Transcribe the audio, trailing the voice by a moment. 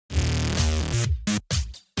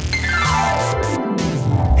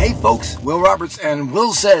folks. Will Roberts and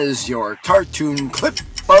Will Says, your cartoon clip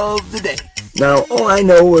of the day. Now, all I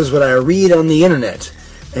know is what I read on the internet.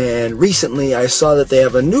 And recently I saw that they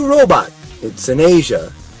have a new robot. It's in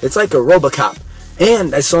Asia. It's like a Robocop.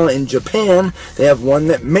 And I saw in Japan they have one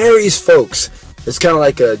that marries folks. It's kind of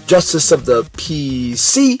like a Justice of the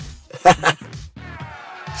PC.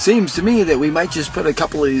 Seems to me that we might just put a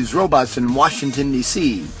couple of these robots in Washington,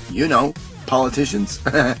 D.C. You know, politicians.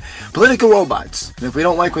 Political robots. And if we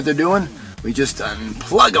don't like what they're doing, we just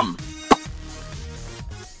unplug them.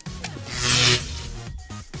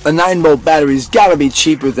 A 9-volt battery's gotta be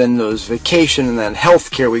cheaper than those vacation and that health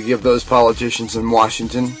care we give those politicians in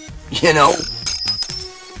Washington. You know?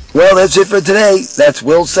 Well, that's it for today. That's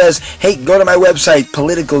Will Says. Hey, go to my website,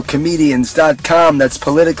 politicalcomedians.com. That's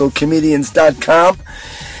politicalcomedians.com.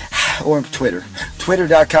 Or Twitter.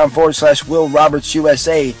 Twitter.com/Will Roberts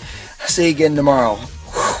USA. See you again tomorrow.